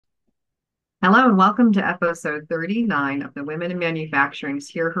Hello and welcome to episode 39 of the Women in Manufacturing's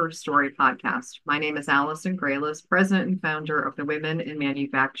Hear Her Story podcast. My name is Allison Graylis, president and founder of the Women in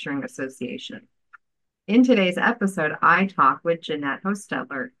Manufacturing Association. In today's episode, I talk with Janette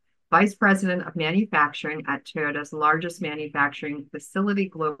Hostettler, vice president of manufacturing at Toyota's largest manufacturing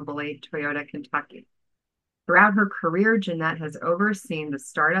facility globally, Toyota Kentucky. Throughout her career, Janette has overseen the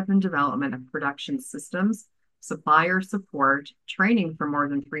startup and development of production systems, supplier support, training for more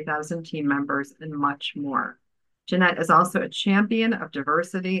than 3,000 team members, and much more. Janette is also a champion of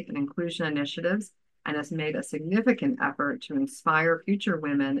diversity and inclusion initiatives and has made a significant effort to inspire future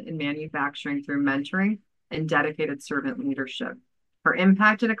women in manufacturing through mentoring and dedicated servant leadership. Her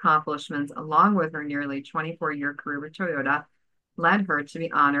impact and accomplishments, along with her nearly 24-year career with Toyota, led her to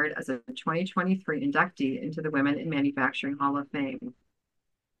be honored as a 2023 inductee into the Women in Manufacturing Hall of Fame.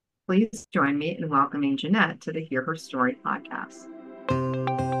 Please join me in welcoming Janette to the Hear Her Story podcast.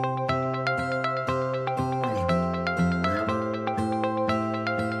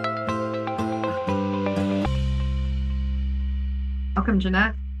 Welcome,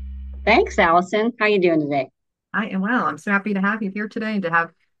 Janette. Thanks, Allison. How are you doing today? I am well. I'm so happy to have you here today and to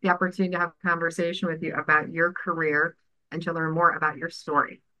have the opportunity to have a conversation with you about your career and to learn more about your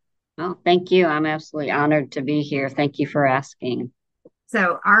story. Oh, thank you. I'm absolutely honored to be here. Thank you for asking.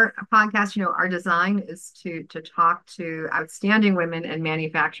 So our podcast, our design is to talk to outstanding women in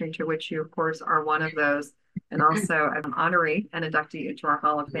manufacturing, to which you, of course, are one of those, and also an honoree and inductee into our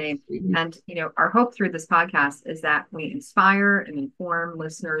Hall of Fame. And our hope through this podcast is that we inspire and inform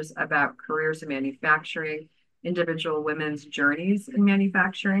listeners about careers in manufacturing, individual women's journeys in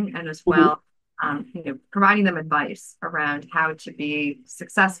manufacturing, and as well, providing them advice around how to be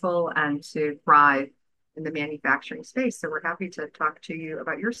successful and to thrive in the manufacturing space. So we're happy to talk to you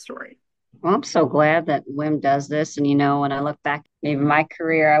about your story. Well, I'm so glad that WIM does this. And when I look back, maybe my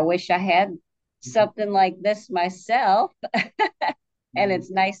career, I wish I had something like this myself. And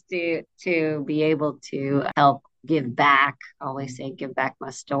it's nice to be able to help give back. I always say give back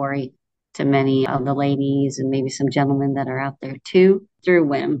my story to many of the ladies and maybe some gentlemen that are out there too through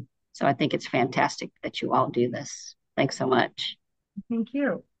WIM. So I think it's fantastic that you all do this. Thanks so much. Thank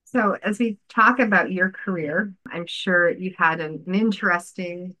you. So as we talk about your career, I'm sure you've had an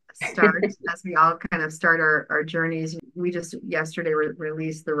interesting start as we all kind of start our journeys. We just yesterday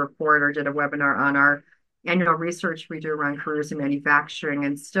released the report or did a webinar on our annual research we do around careers in manufacturing,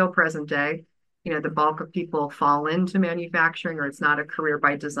 and still present day, the bulk of people fall into manufacturing or it's not a career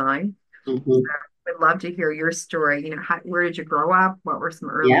by design. Mm-hmm. So I'd love to hear your story. Where did you grow up? What were some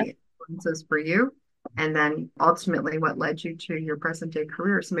Yeah. early influences for you? And then ultimately, what led you to your present day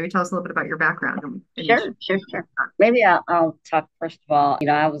career? So maybe tell us a little bit about your background. Sure. Maybe I'll talk first of all.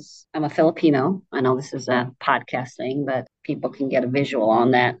 I'm a Filipino. I know this is a podcast thing, but people can get a visual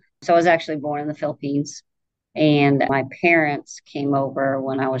on that. So I was actually born in the Philippines, and my parents came over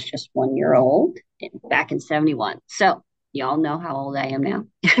when I was just 1 year old back in '71. So y'all know how old I am now.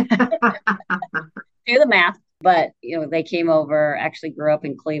 Do the math. But they came over. Actually, grew up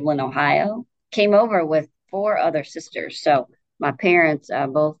in Cleveland, Ohio. Came over with four other sisters. So my parents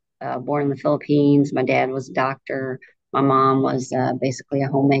both born in the Philippines. My dad was a doctor. My mom was basically a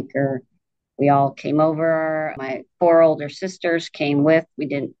homemaker. We all came over. My four older sisters came with. We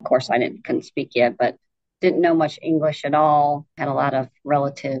didn't, of course, couldn't speak yet, but didn't know much English at all. Had a lot of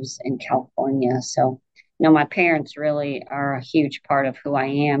relatives in California. So, my parents really are a huge part of who I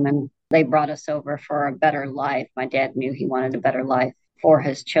am. And they brought us over for a better life. My dad knew he wanted a better life for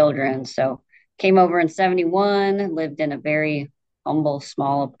his children. So, came over in '71, lived in a very humble,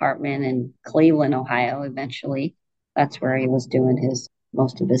 small apartment in Cleveland, Ohio, eventually. That's where he was doing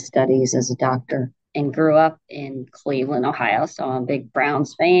most of his studies as a doctor, and grew up in Cleveland, Ohio. So I'm a big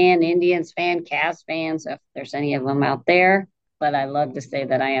Browns fan, Indians fan, Cavs fan, so if there's any of them out there. But I love to say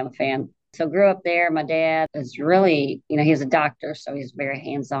that I am a fan. So grew up there. My dad is really, he's a doctor, so he's a very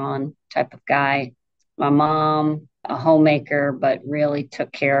hands-on type of guy. My mom, a homemaker, but really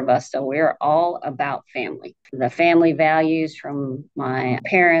took care of us. So we're all about family. The family values from my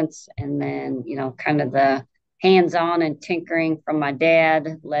parents, and then, kind of the hands-on and tinkering from my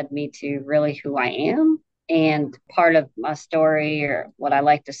dad led me to really who I am. And part of my story, or what I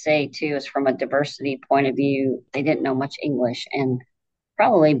like to say too, is from a diversity point of view. They didn't know much English, and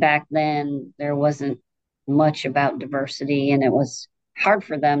probably back then there wasn't much about diversity, and it was hard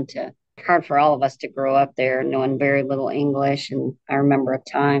for all of us to grow up there knowing very little English. And I remember a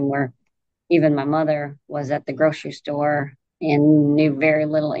time where even my mother was at the grocery store and knew very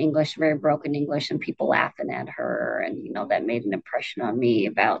little English, very broken English, and people laughing at her. And, that made an impression on me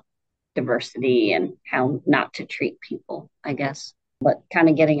about diversity and how not to treat people, I guess. but kind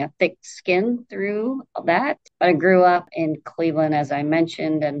of getting a thick skin through that. But I grew up in Cleveland, as I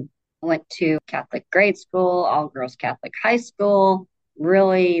mentioned, and went to Catholic grade school, all girls Catholic high school.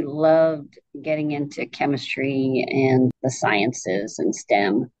 Really loved getting into chemistry and the sciences and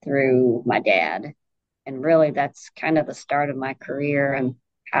STEM through my dad. And really, that's kind of the start of my career and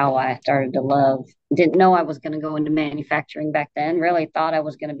how I started to love. Didn't know I was going to go into manufacturing back then. Really thought I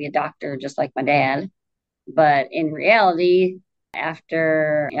was going to be a doctor just like my dad. But in reality,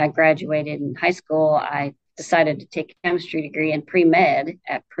 after I graduated in high school, I decided to take a chemistry degree in pre med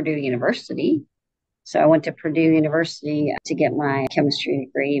at Purdue University. So I went to Purdue University to get my chemistry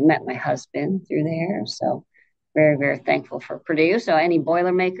degree, met my husband through there. So very, very thankful for Purdue. So any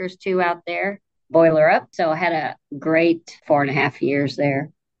Boilermakers too out there, boiler up. So I had a great 4.5 years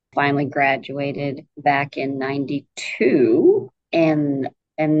there. Finally graduated back in 92. And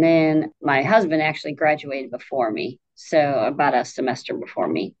then my husband actually graduated before me. So about a semester before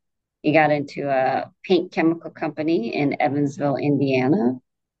me. He got into a paint chemical company in Evansville, Indiana.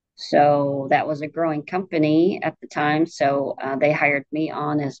 So that was a growing company at the time. So they hired me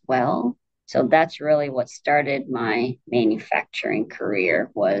on as well. So that's really what started my manufacturing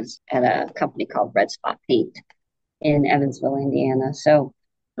career, was at a company called Red Spot Paint in Evansville, Indiana. So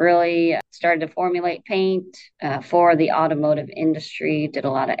really started to formulate paint for the automotive industry, did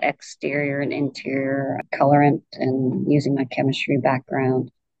a lot of exterior and interior colorant and using my chemistry background.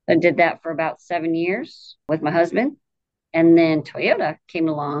 I did that for about 7 years with my husband. And then Toyota came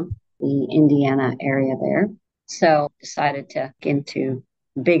along, the Indiana area there. So decided to get into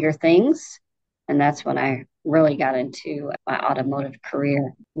bigger things. And that's when I really got into my automotive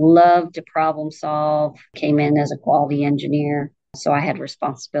career. Loved to problem solve, came in as a quality engineer. So I had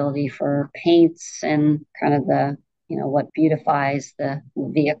responsibility for paints and kind of the, what beautifies the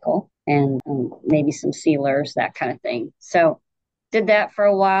vehicle and maybe some sealers, that kind of thing. So did that for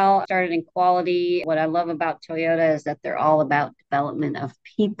a while, started in quality. What I love about Toyota is that they're all about development of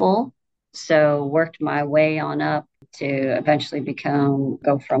people. So worked my way on up to eventually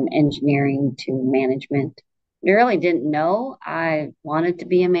go from engineering to management. I really didn't know I wanted to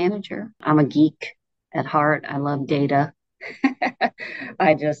be a manager. I'm a geek at heart. I love data.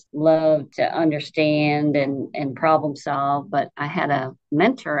 I just love to understand and problem solve. But I had a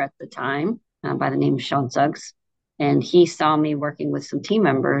mentor at the time by the name of Sean Suggs. And he saw me working with some team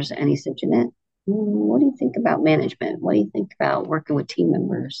members and he said, Janette, what do you think about management? What do you think about working with team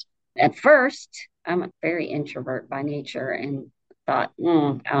members? At first, I'm a very introvert by nature and thought,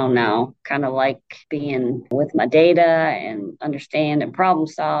 I don't know, kind of like being with my data and understand and problem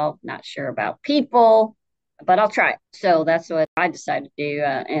solve, not sure about people, but I'll try it. So that's what I decided to do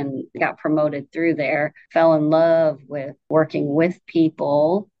and got promoted through there, fell in love with working with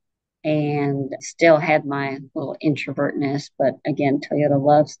people and still had my little introvertness. But again, Toyota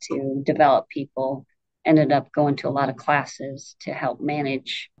loves to develop people. Ended up going to a lot of classes to help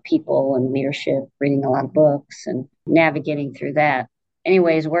manage people and leadership, reading a lot of books and navigating through that.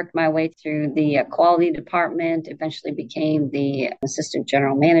 Anyways, worked my way through the quality department, eventually became the assistant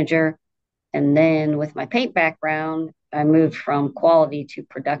general manager. And then with my paint background, I moved from quality to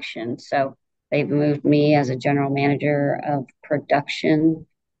production. So they've moved me as a general manager of production.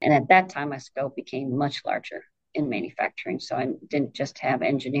 And at that time, my scope became much larger in manufacturing. So I didn't just have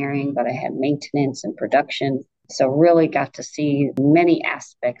engineering, but I had maintenance and production. So really got to see many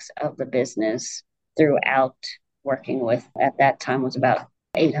aspects of the business throughout working with, at that time was about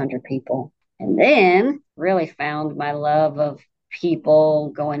 800 people. And then really found my love of people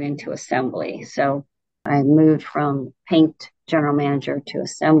going into assembly. So I moved from paint general manager to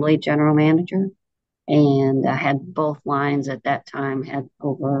assembly general manager. And I had both lines at that time, had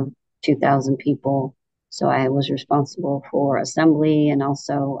over 2,000 people. So I was responsible for assembly and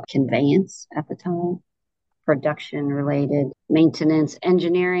also conveyance at the time, production related, maintenance,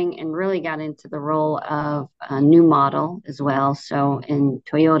 engineering, and really got into the role of a new model as well. So in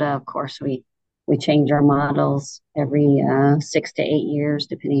Toyota, of course, we change our models every 6 to 8 years,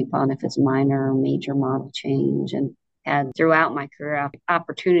 depending upon if it's minor or major model change. And had throughout my career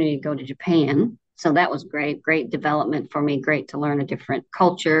opportunity to go to Japan. So that was great development for me, great to learn a different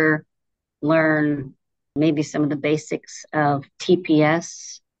culture, learn maybe some of the basics of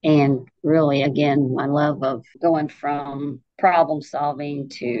TPS. And really, again, my love of going from problem solving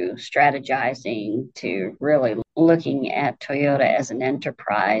to strategizing to really looking at Toyota as an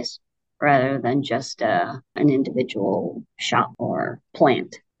enterprise rather than just an individual shop or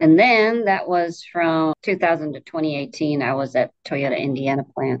plant. And then that was from 2000 to 2018. I was at Toyota Indiana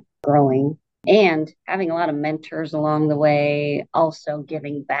plant growing and having a lot of mentors along the way, also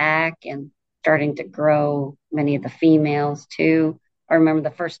giving back and starting to grow many of the females too. I remember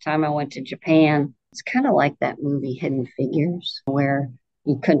the first time I went to Japan, it's kind of like that movie Hidden Figures, where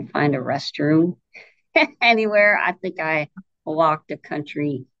you couldn't find a restroom anywhere. I think I walked a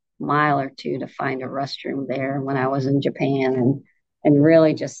country mile or two to find a restroom there when I was in Japan, and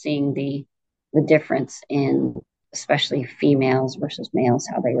really just seeing the difference in especially females versus males,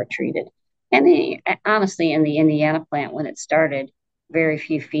 how they were treated. And honestly, in the Indiana plant when it started, very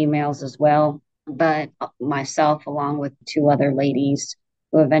few females as well. But myself, along with two other ladies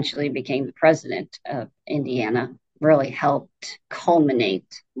who eventually became the president of Indiana, really helped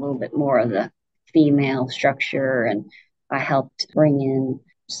culminate a little bit more of the female structure. And I helped bring in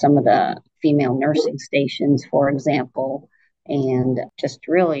some of the female nursing stations, for example, and just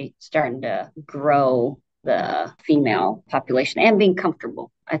really starting to grow the female population and being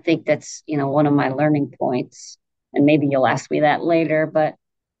comfortable. I think that's, one of my learning points. And maybe you'll ask me that later, but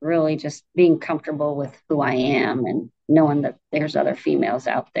really just being comfortable with who I am and knowing that there's other females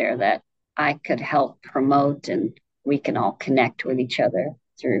out there that I could help promote, and we can all connect with each other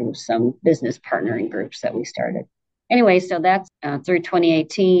through some business partnering groups that we started. Anyway, so that's through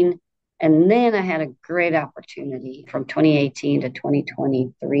 2018. And then I had a great opportunity from 2018 to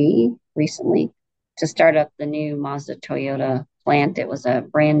 2023 recently to start up the new Mazda Toyota plant. It was a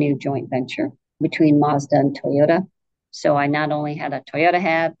brand new joint venture between Mazda and Toyota. So I not only had a Toyota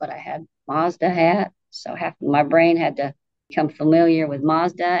hat, but I had Mazda hat. So half of my brain had to become familiar with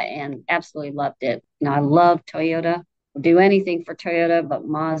Mazda and absolutely loved it. I love Toyota. I'll do anything for Toyota, but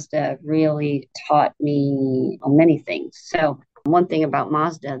Mazda really taught me many things. So one thing about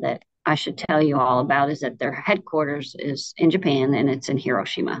Mazda that I should tell you all about is that their headquarters is in Japan and it's in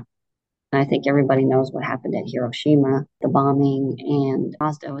Hiroshima. And I think everybody knows what happened at Hiroshima, the bombing. And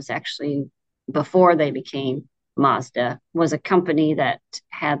Mazda was actually, before they became Mazda, was a company that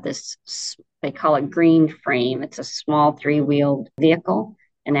had this, they call it green frame. It's a small three-wheeled vehicle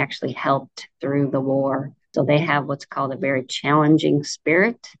and actually helped through the war. So they have what's called a very challenging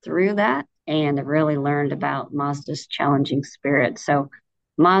spirit through that. And I've really learned about Mazda's challenging spirit. So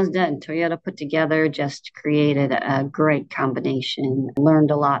Mazda and Toyota put together just created a great combination.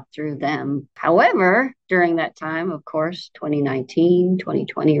 Learned a lot through them. However, during that time, of course, 2019,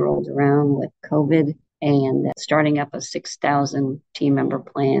 2020 rolled around with COVID, and starting up a 6,000 team member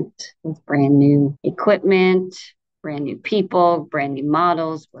plant with brand new equipment, brand new people, brand new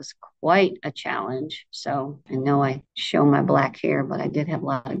models was quite a challenge. So I know I show my black hair, but I did have a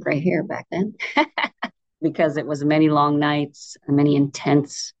lot of gray hair back then. Because it was many long nights, many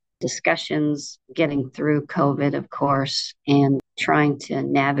intense discussions, getting through COVID, of course, and trying to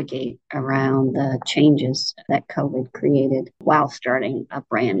navigate around the changes that COVID created while starting a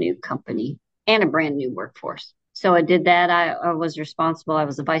brand new company and a brand new workforce. So I did that. I was responsible. I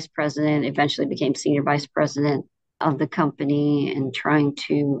was the vice president, eventually became senior vice president of the company, and trying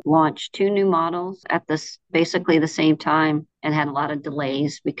to launch two new models at this basically the same time, and had a lot of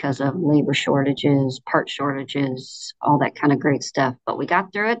delays because of labor shortages, part shortages, all that kind of great stuff. But we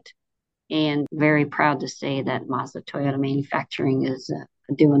got through it, and very proud to say that Mazda Toyota Manufacturing is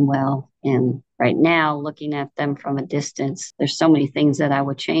doing well. And right now, looking at them from a distance, there's so many things that I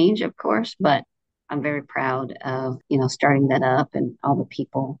would change, of course, but I'm very proud of, starting that up and all the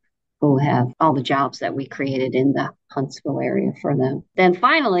people who have all the jobs that we created in the Huntsville area for them. Then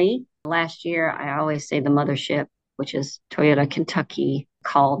finally, last year, I always say the mothership, which is Toyota Kentucky,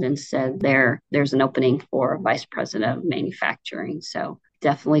 called and said there's an opening for vice president of manufacturing. So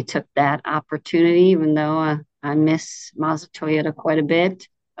definitely took that opportunity, even though I miss Mazda Toyota quite a bit.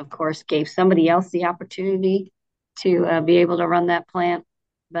 Of course, gave somebody else the opportunity to be able to run that plant.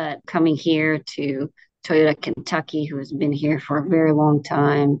 But coming here to Toyota Kentucky, who has been here for a very long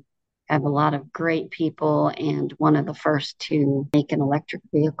time, have a lot of great people, and one of the first to make an electric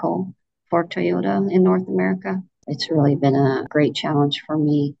vehicle for Toyota in North America. It's really been a great challenge for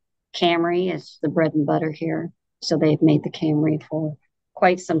me. Camry is the bread and butter here. So they've made the Camry for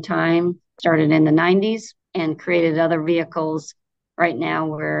quite some time, started in the 90s and created other vehicles. Right now,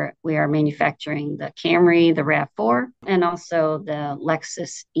 we are manufacturing the Camry, the RAV4, and also the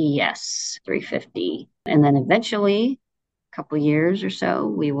Lexus ES 350. And then eventually, couple years or so,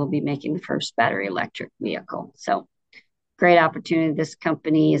 we will be making the first battery electric vehicle. So great opportunity. This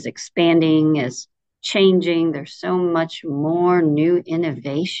company is expanding, is changing. There's so much more new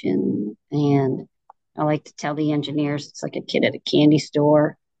innovation. And I like to tell the engineers, it's like a kid at a candy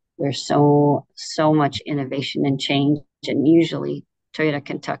store. There's so much innovation and change. And usually Toyota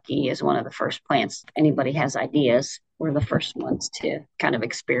Kentucky is one of the first plants. If anybody has ideas, we're the first ones to kind of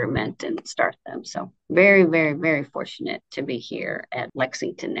experiment and start them. So very, very, very fortunate to be here at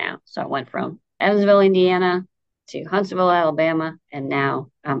Lexington now. So I went from Evansville, Indiana to Huntsville, Alabama, and now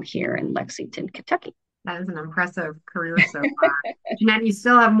I'm here in Lexington, Kentucky. That is an impressive career so far. Janette, you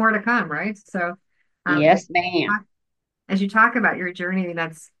still have more to come, right? So, Yes, ma'am. as you talk about your journey,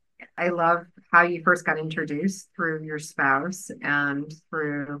 I love how you first got introduced through your spouse and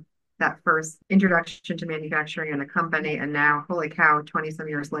through that first introduction to manufacturing in a company. And now, holy cow, 20 some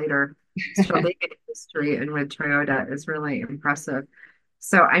years later, still making history and with Toyota is really impressive.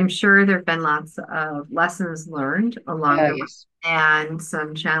 So I'm sure there have been lots of lessons learned along the way Yes. and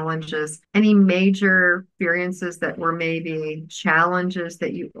some challenges. Any major experiences that were maybe challenges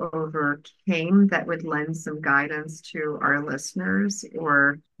that you overcame that would lend some guidance to our listeners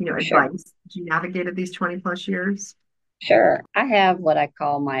or, Sure. advice that you navigated these 20 plus years? Sure. I have what I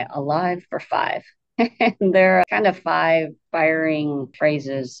call my Alive for Five. And there are kind of five firing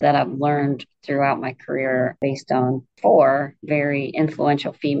phrases that I've learned throughout my career based on four very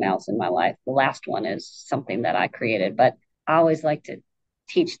influential females in my life. The last one is something that I created, but I always like to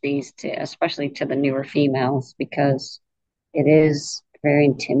teach these to, especially to the newer females, because it is very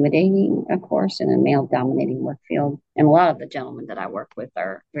intimidating, of course, in a male dominating work field. And a lot of the gentlemen that I work with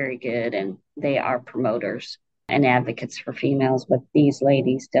are very good and they are promoters and advocates for females, but these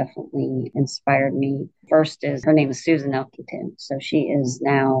ladies definitely inspired me. First is her name is Susan Elkington. So she is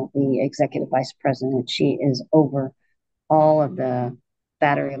now the executive vice president. She is over all of the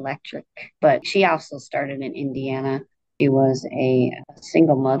battery electric, but she also started in Indiana. She was a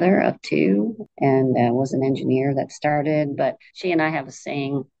single mother of two and was an engineer that started. But she and I have a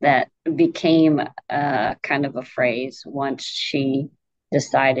saying that became kind of a phrase once she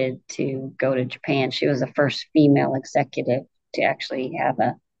decided to go to Japan. She was the first female executive to actually have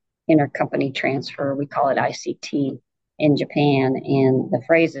a intercompany transfer. We call it ICT in Japan. And the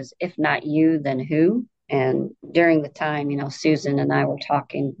phrase is, if not you, then who? And during the time, Susan and I were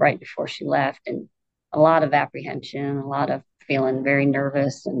talking right before she left, and a lot of apprehension, a lot of feeling very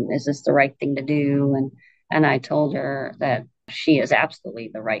nervous. And is this the right thing to do? And I told her that she is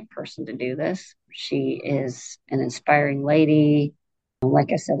absolutely the right person to do this. She is an inspiring lady.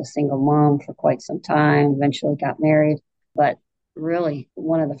 Like I said, a single mom for quite some time, eventually got married, but really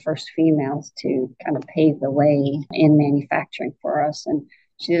one of the first females to kind of pave the way in manufacturing for us. And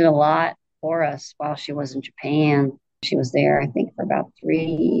she did a lot for us while she was in Japan. She was there, I think, for about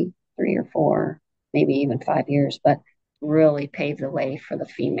three or four, maybe even 5 years, but really paved the way for the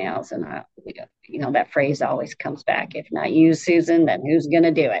females. And that phrase always comes back: if not you, Susan, then who's going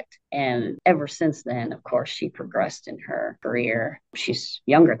to do it? And ever since then, of course, she progressed in her career. She's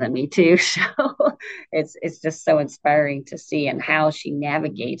younger than me too, so it's just so inspiring to see and how she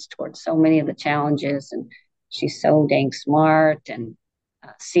navigates towards so many of the challenges. And she's so dang smart and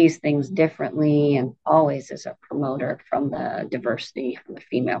sees things differently, and always is a promoter from the diversity, from the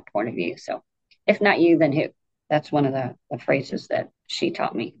female point of view. So, if not you, then who? That's one of the phrases that she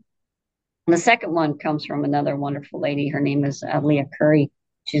taught me. And the second one comes from another wonderful lady. Her name is Leah Curry.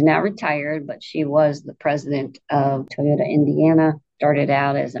 She's now retired, but she was the president of Toyota Indiana, started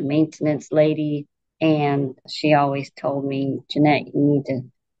out as a maintenance lady. And she always told me, Janette, you need to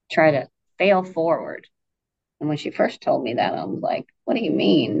try to fail forward. And when she first told me that, I was like, what do you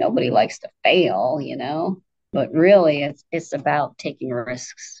mean? Nobody likes to fail. But really, it's about taking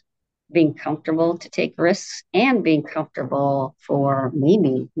risks, being comfortable to take risks, and being comfortable for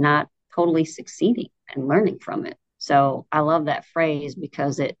maybe not totally succeeding and learning from it. So I love that phrase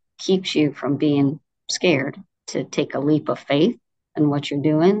because it keeps you from being scared to take a leap of faith in what you're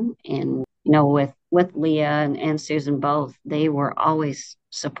doing. And, with Leah and Susan both, they were always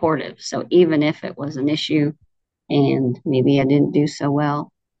supportive. So even if it was an issue and maybe I didn't do so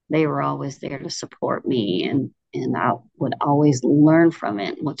well, they were always there to support me, and I would always learn from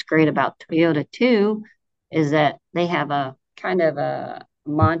it. And what's great about Toyota too is that they have a kind of a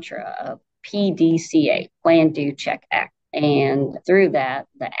mantra of PDCA, plan, do, check, act. And through that,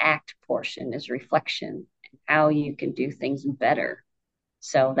 the act portion is reflection, how you can do things better.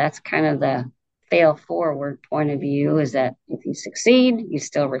 So that's kind of the fail forward point of view, is that if you succeed, you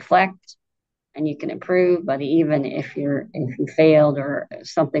still reflect and you can improve. But even if you failed or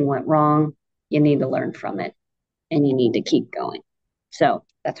something went wrong, you need to learn from it and you need to keep going. So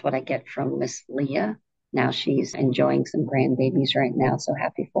that's what I get from Miss Leah. Now she's enjoying some grandbabies right now, so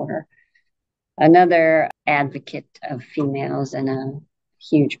happy for her. Another advocate of females and a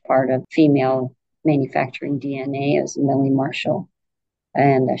huge part of female manufacturing DNA is Millie Marshall.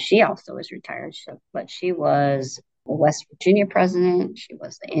 And she also is retired, but she was the West Virginia president. She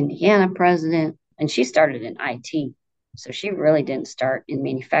was the Indiana president, and she started in IT. So she really didn't start in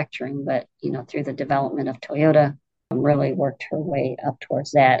manufacturing, but through the development of Toyota, really worked her way up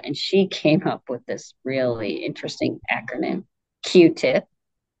towards that. And she came up with this really interesting acronym, Q-tip.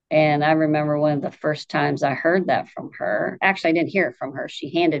 And I remember one of the first times I heard that from her. Actually, I didn't hear it from her.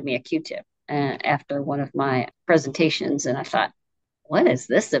 She handed me a Q-tip after one of my presentations. And I thought, what is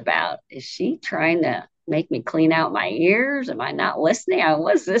this about? Is she trying to make me clean out my ears? Am I not listening?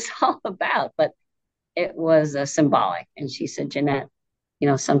 What's this all about? But it was symbolic. And she said, Janette,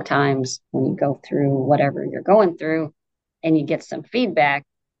 sometimes when you go through whatever you're going through and you get some feedback,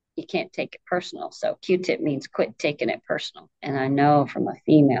 you can't take it personal. So Q-tip means quit taking it personal. And I know from a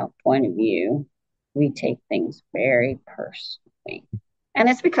female point of view, we take things very personally. And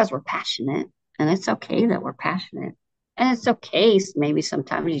it's because we're passionate, and it's okay that we're passionate. And it's okay, maybe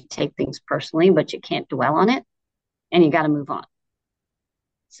sometimes you take things personally, but you can't dwell on it and you got to move on.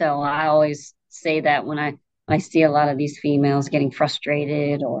 So I always say that when I see a lot of these females getting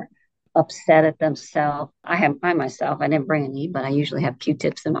frustrated or upset at themselves. I myself, I didn't bring any, but I usually have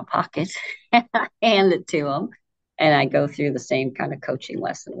Q-tips in my pocket and I hand it to them. And I go through the same kind of coaching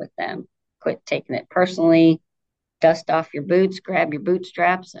lesson with them. Quit taking it personally, dust off your boots, grab your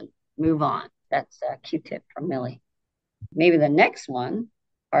bootstraps and move on. That's a Q-tip from Millie. Maybe the next one,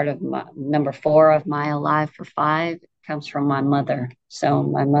 part of my number 4 of my Alive for 5, comes from my mother. So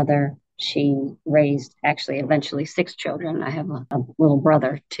my mother, she raised actually eventually 6 children. I have a little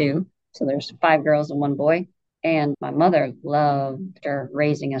brother too. So there's 5 girls and 1 boy. And my mother loved her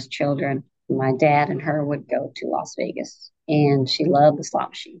raising us children. My dad and her would go to Las Vegas, and she loved the slot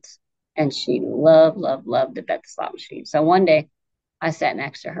machines. And she loved, loved, loved to bet the slot machine. So one day I sat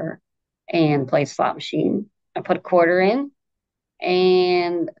next to her and played slot machine. I put a quarter in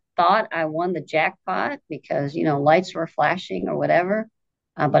and thought I won the jackpot because, lights were flashing or whatever.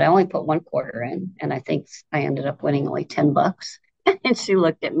 But I only put 1 quarter in, and I think I ended up winning only $10. And she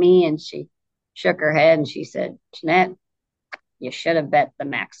looked at me and she shook her head and she said, Janette, you should have bet the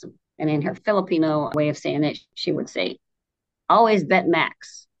maximum. And in her Filipino way of saying it, she would say, always bet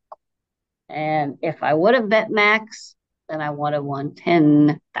max. And if I would have bet max, then I would have won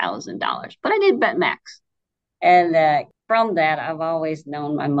 $10,000. But I did bet max. And from that, I've always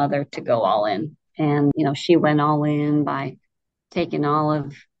known my mother to go all in. And, she went all in by taking all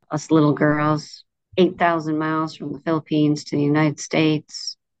of us little girls 8,000 miles from the Philippines to the United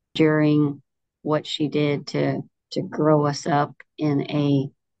States during what she did to grow us up in a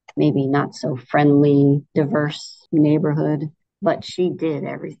maybe not so friendly, diverse neighborhood. But she did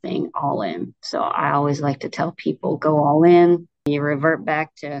everything all in. So I always like to tell people, go all in. You revert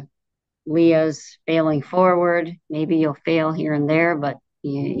back to Leah's failing forward. Maybe you'll fail here and there, but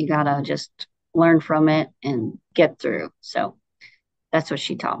you got to just learn from it and get through. So that's what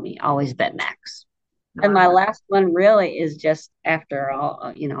she taught me. Always bet max. And my last one really is just after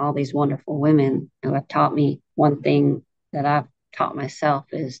all these wonderful women who have taught me, one thing that I've taught myself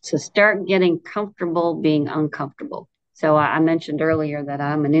is to start getting comfortable being uncomfortable. So I mentioned earlier that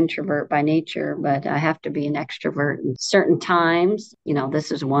I'm an introvert by nature, but I have to be an extrovert in certain times.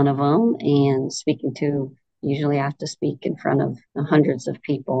 This is one of them. And usually I have to speak in front of hundreds of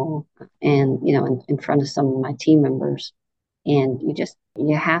people and, in front of some of my team members. And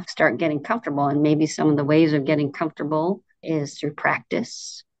you have to start getting comfortable. And maybe some of the ways of getting comfortable is through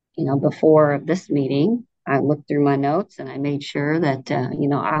practice. Before this meeting, I looked through my notes and I made sure that,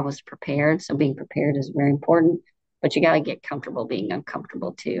 I was prepared. So being prepared is very important. But you got to get comfortable being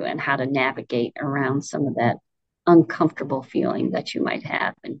uncomfortable too, and how to navigate around some of that uncomfortable feeling that you might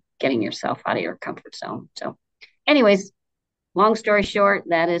have and getting yourself out of your comfort zone. So anyways, long story short,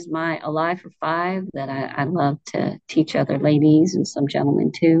 that is my Alive for 5 that I love to teach other ladies and some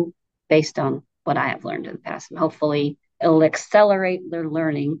gentlemen too, based on what I have learned in the past. And hopefully it'll accelerate their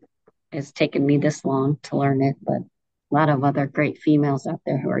learning. It's taken me this long to learn it, but a lot of other great females out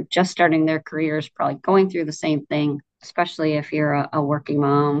there who are just starting their careers, probably going through the same thing, especially if you're a working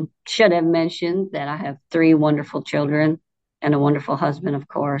mom. Should have mentioned that I have 3 wonderful children and a wonderful husband, of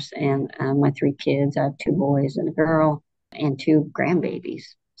course, and my 3 kids. I have 2 boys and a girl and 2 grandbabies.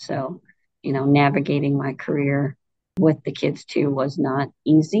 So, navigating my career with the kids too was not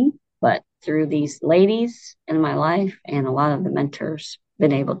easy, but through these ladies in my life and a lot of the mentors,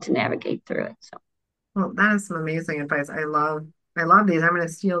 been able to navigate through it. So. Well, that is some amazing advice. I love these. I'm going to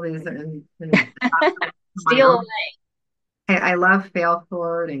steal these and Steal away. I love fail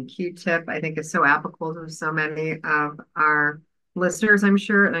forward and Q-tip. I think is so applicable to so many of our listeners, I'm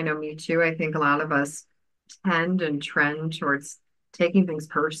sure. And I know me too. I think a lot of us tend and trend towards taking things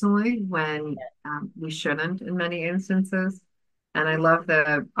personally when we shouldn't in many instances. And I love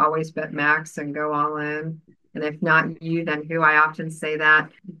the always bet max and go all in. And if not you, then who? I often say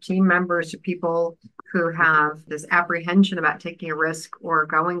that team members, people who have this apprehension about taking a risk or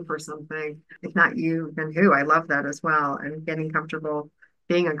going for something. If not you, then who? I love that as well. And getting comfortable,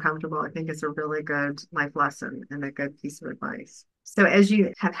 being uncomfortable, I think is a really good life lesson and a good piece of advice. So as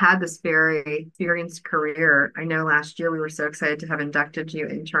you have had this very experienced career, I know last year we were so excited to have inducted you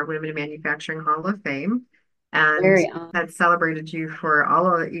into our Women in Manufacturing Hall of Fame and Very had celebrated you for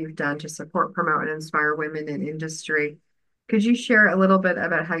all that you've done to support, promote, and inspire women in industry. Could you share a little bit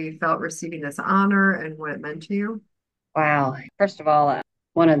about how you felt receiving this honor and what it meant to you? wow. First of all,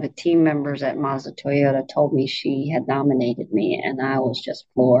 one of the team members at Mazda Toyota told me she had nominated me, and I was just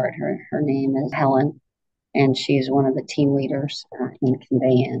floored. Her name is Helen, and she's one of the team leaders in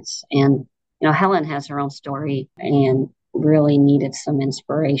conveyance. And Helen has her own story and really needed some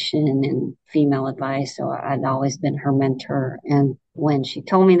inspiration and female advice. So I'd always been her mentor. And when she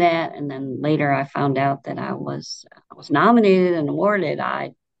told me that, and then later I found out that I was nominated and awarded,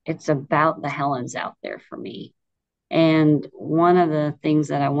 it's about the Helens out there for me. And one of the things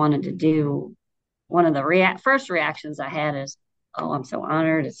that I wanted to do, one of the first reactions I had is, oh, I'm so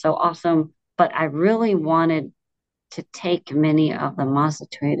honored. It's so awesome. But I really wanted to take many of the Mazda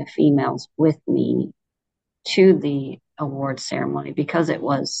Toyota females with me to the award ceremony because it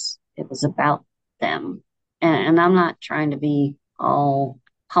was about them. And I'm not trying to be all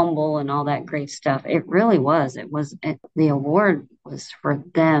humble and all that great stuff. It really was. The award was for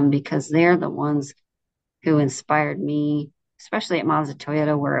them because they're the ones who inspired me, especially at Mazda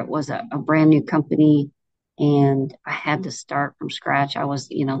Toyota, where it was a brand new company and I had to start from scratch. I was,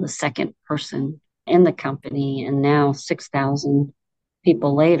 the second person in the company, and now 6,000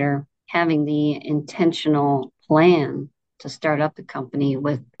 people later, having the intentional plan to start up the company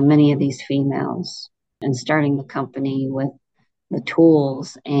with many of these females and starting the company with the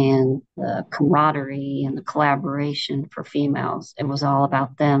tools and the camaraderie and the collaboration for females. It was all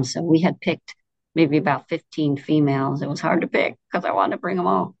about them. So we had picked maybe about 15 females. It was hard to pick because I wanted to bring them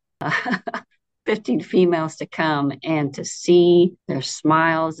all. 15 females to come and to see their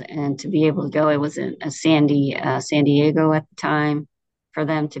smiles and to be able to go. It was in San Diego at the time, for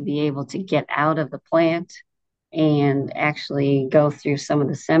them to be able to get out of the plant and actually go through some of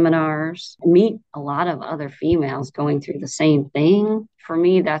the seminars, meet a lot of other females going through the same thing. For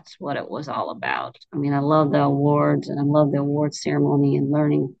me, that's what it was all about. I mean, I love the awards and I love the award ceremony and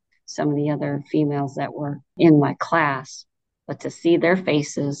learning some of the other females that were in my class, but to see their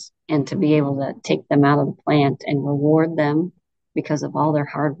faces and to be able to take them out of the plant and reward them because of all their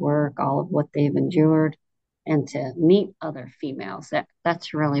hard work, all of what they've endured, and to meet other females,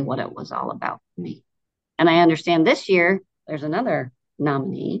 that's really what it was all about for me. And I understand this year there's another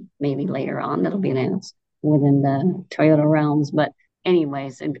nominee, maybe later on, that'll be announced within the Toyota realms. But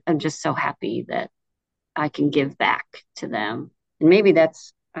anyways, I'm just so happy that I can give back to them. And maybe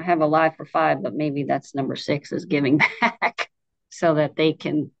I have a live for 5, but maybe that's number 6 is giving back so that they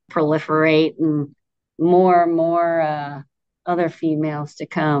can proliferate and more other females to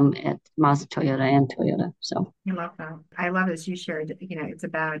come at Mazda Toyota and Toyota. So I love that. I love as you shared, it's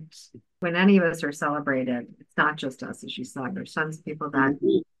about when any of us are celebrated, it's not just us, as you said. There's tons of people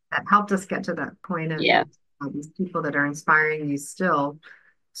mhm. that helped us get to that point and Yeah, these people that are inspiring you still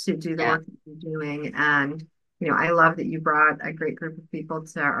to do the yeah, work that you're doing. And, I love that you brought a great group of people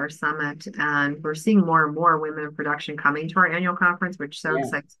to our summit and we're seeing more and more women in production coming to our annual conference, which so yeah,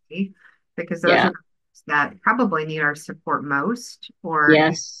 excites me because those are yeah, the groups that probably need our support most or in a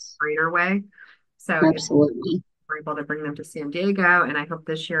yes, greater way. So it's absolutely. we're able to bring them to San Diego. And I hope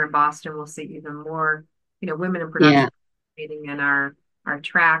this year in Boston we'll see even more, women in Yeah, production meeting in our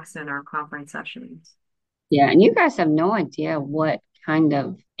tracks and our conference sessions. yeah. And you guys have no idea what kind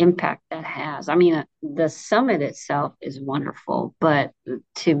of impact that has. I mean, the summit itself is wonderful, but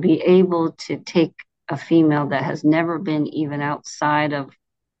to be able to take a female that has never been even outside of,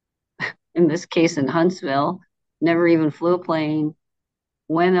 in this case, in Huntsville, never even flew a plane,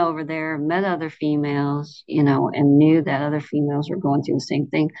 went over there, met other females, and knew that other females were going through the same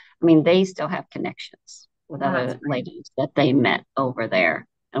thing. I mean, they still have connections with Oh, that's other great. ladies that they met over there.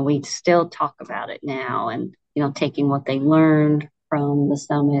 And we still talk about it now and, taking what they learned from the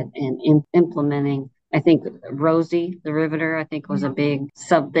summit and implementing. I think Rosie, the Riveter, I think was a big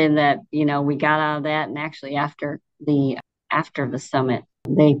something that, we got out of that. And actually after the summit,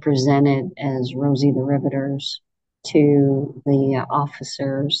 they presented as Rosie the Riveters to the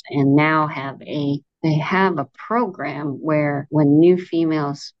officers and now they have a program where when new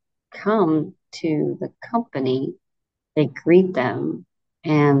females come to the company, they greet them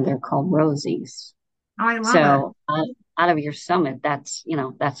and they're called Rosies. Oh, I love it. So out of your summit, that's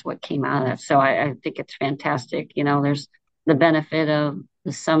what came out of it. So I think it's fantastic. There's the benefit of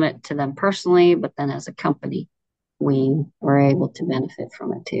the summit to them personally, but then as a company, we were able to benefit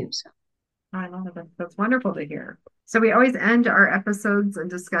from it too. So I love it. That's wonderful to hear. So we always end our episodes and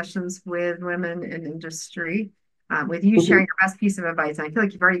discussions with women in industry, with you mhm. sharing your best piece of advice. And I feel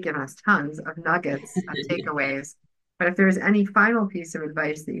like you've already given us tons of nuggets of takeaways. But if there's any final piece of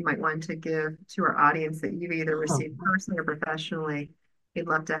advice that you might want to give to our audience that you've either Oh, received personally or professionally, we'd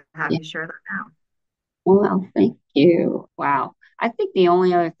love to have yeah. you share that now. Well, thank you. Wow. I think the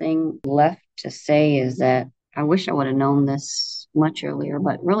only other thing left to say is that I wish I would have known this much earlier,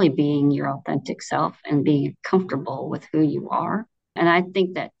 but really being your authentic self and being comfortable with who you are. And I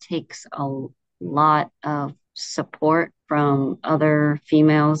think that takes a lot of support from other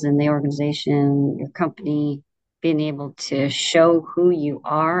females in the organization, your company, being able to show who you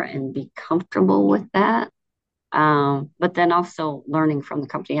are and be comfortable with that. But then also learning from the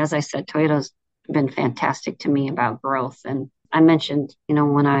company. As I said, Toyota's been fantastic to me about growth. And I mentioned,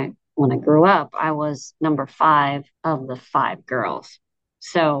 when I grew up, I was number 5 of the 5 girls.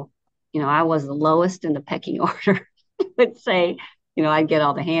 So, I was the lowest in the pecking order. I would say, I'd get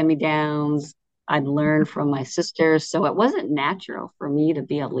all the hand-me-downs. I'd learn from my sisters. So it wasn't natural for me to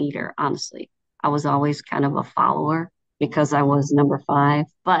be a leader, honestly. I was always kind of a follower because I was number 5.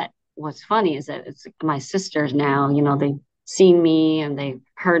 But what's funny is that it's my sisters now, they've seen me and they've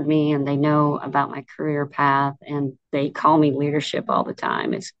heard me and they know about my career path and they call me leadership all the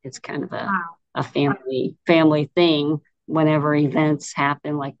time. It's kind of Wow. a family thing. Whenever events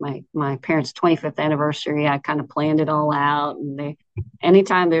happen, like my parents' 25th anniversary, I kind of planned it all out. And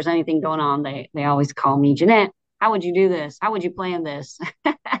anytime there's anything going on, they always call me, Janette, how would you do this? How would you plan this?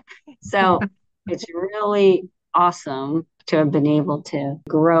 So it's really awesome to have been able to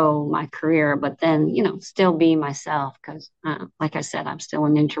grow my career, but then, still be myself because, like I said, I'm still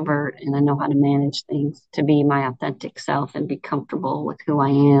an introvert and I know how to manage things to be my authentic self and be comfortable with who I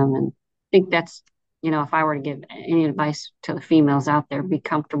am. And I think that's, if I were to give any advice to the females out there, be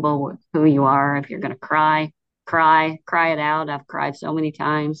comfortable with who you are. If you're going to cry it out. I've cried so many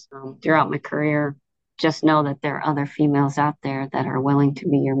times throughout my career. Just know that there are other females out there that are willing to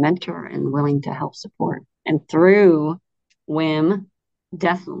be your mentor and willing to help support. And through WIM,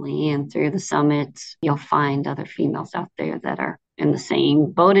 definitely, and through the summits, you'll find other females out there that are in the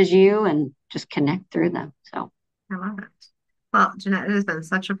same boat as you and just connect through them. So, I love it. Well, Jeanette, it has been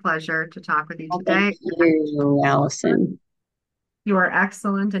such a pleasure to talk with you well, thank today. you, Allison. You are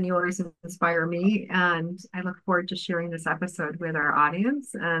excellent and you always inspire me. And I look forward to sharing this episode with our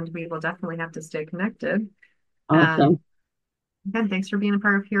audience. And we will definitely have to stay connected. And Awesome. again, thanks for being a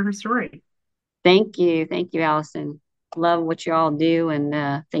part of Hear Her Story. Thank you. Thank you, Allison. Love what you all do.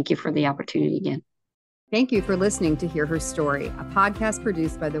 And thank you for the opportunity again. Thank you for listening to Hear Her Story, a podcast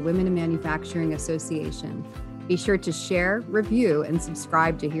produced by the Women in Manufacturing Association. Be sure to share, review, and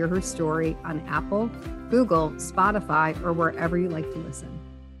subscribe to Hear Her Story on Apple, Google, Spotify, or wherever you like to listen.